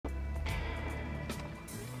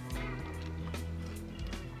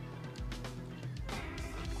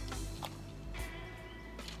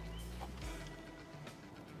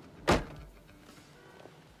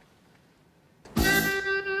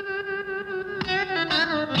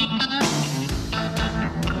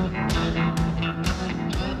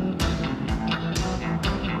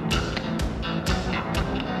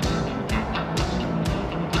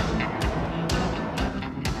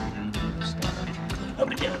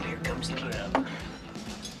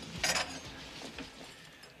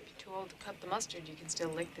mustard, you can still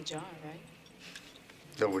lick the jar, right?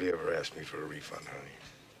 Nobody ever asked me for a refund, honey.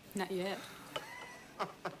 Not yet.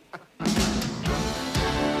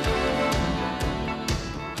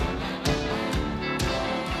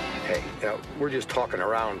 Hey, now, we're just talking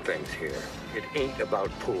around things here. It ain't about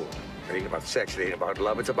pool. It ain't about sex. It ain't about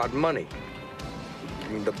love. It's about money. I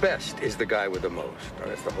mean, the best is the guy with the most. Now,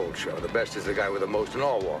 that's the whole show. The best is the guy with the most in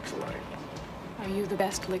all walks of life. Are you the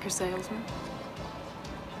best liquor salesman?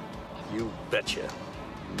 You betcha.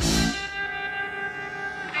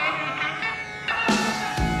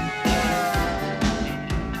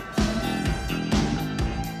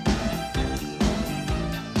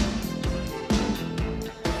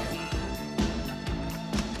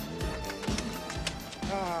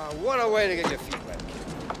 What a way to get your feet wet.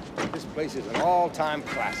 This place is an all-time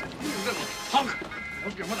classic. You little punk! I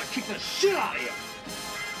hope your mother kicked the shit out of you!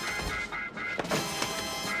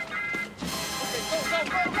 Okay,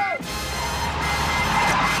 go!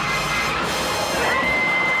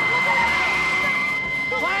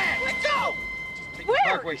 Quiet! Let go! Just take Where? the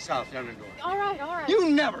Parkway South down the door. All right. You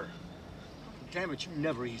never! Damn it, you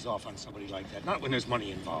never ease off on somebody like that. Not when there's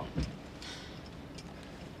money involved.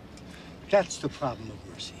 That's the problem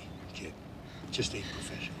of mercy, kid. It just ain't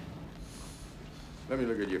professional. Let me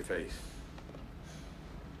look at your face.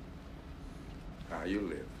 Now, you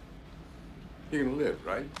live. You're gonna live,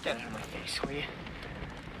 right? Get out of my face, will you?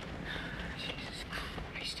 Jesus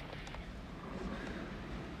Christ.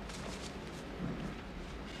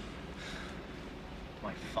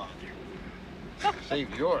 My father.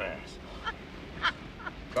 Saved your ass.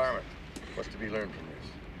 Carmen, what's to be learned from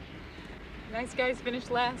this? Nice guys finish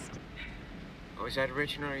last. Oh, is that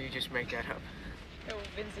original or you just make that up? Oh,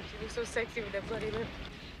 Vincent, you look so sexy with that bloody lip.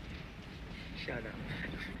 Shut up.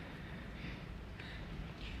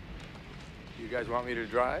 You guys want me to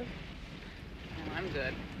drive? No, I'm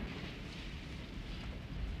good.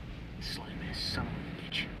 Slime ass son of a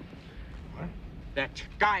bitch. What? That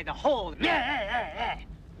guy, the hole. Yeah.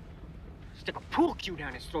 Stick a pool cue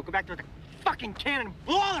down his throat, go back there with a fucking cannon and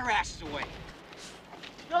blow all their asses away.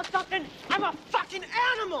 You know something? I'm a fucking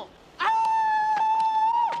animal!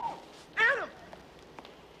 Oh! Animal!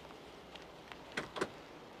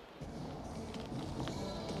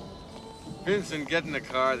 Vincent, get in the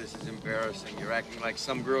car. This is embarrassing. You're acting like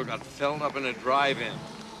some girl got felled up in a drive-in.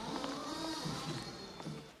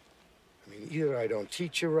 I mean, either I don't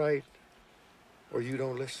teach you right, or you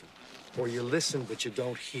don't listen. Or you listen, but you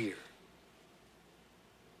don't hear.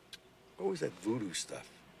 What was that voodoo stuff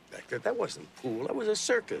back there? That wasn't pool. That was a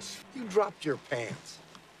circus. You dropped your pants.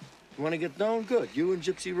 You want to get known? Good. You and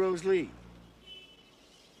Gypsy Rose Lee.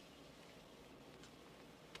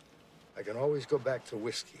 I can always go back to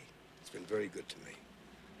whiskey. It's been very good to me.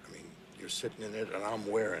 I mean, you're sitting in it and I'm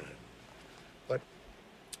wearing it. But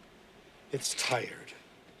it's tired.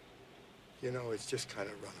 You know, it's just kind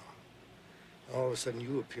of run off. All of a sudden,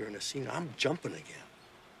 you appear in a scene. I'm jumping again.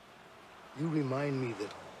 You remind me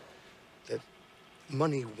that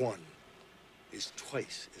money won is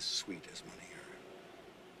twice as sweet as money earned.